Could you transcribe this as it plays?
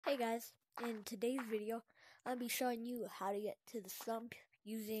Hey guys, in today's video, I'll be showing you how to get to the stump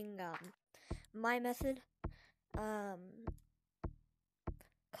using my method.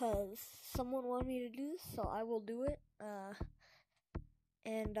 Cause someone wanted me to do this, so I will do it.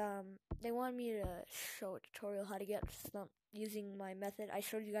 They wanted me to show a tutorial how to get to the stump using my method. I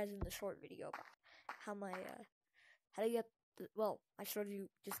showed you guys in the short video how to get. I showed you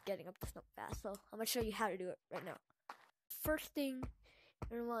just getting up the stump fast, so I'm gonna show you how to do it right now. First thing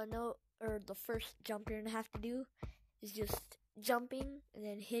you're gonna want to know, or the first jump you're gonna have to do, is just jumping and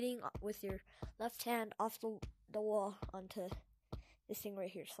then hitting with your left hand off the wall onto this thing right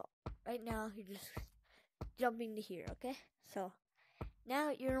here. So right now you're just jumping to here, okay? So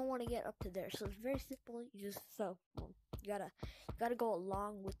now you're gonna want to get up to there. So it's very simple. You gotta go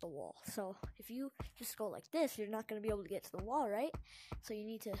along with the wall. So if you just go like this, you're not gonna be able to get to the wall, right? So you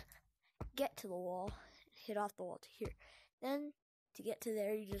need to get to the wall, hit off the wall to here. Then to get to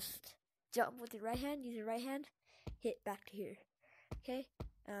there, you just jump with your right hand, use your right hand, hit back to here. Okay?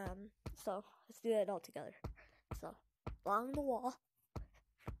 So let's do that all together. So along the wall,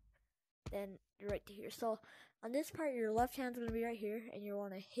 then you're right to here. So on this part, your left hand's gonna be right here, and you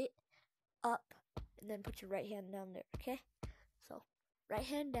wanna hit up and then put your right hand down there, okay? So right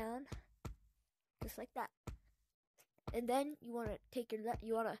hand down, just like that. And then you wanna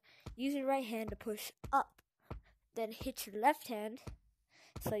use your right hand to push up. Then hit your left hand.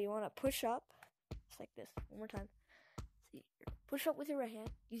 So you want to push up, just like this. One more time. See, push up with your right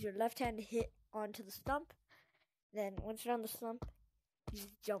hand. Use your left hand to hit onto the stump. Then once you're on the stump, you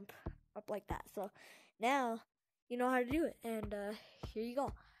just jump up like that. So now you know how to do it. And here you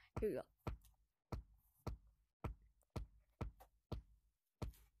go. Here we go.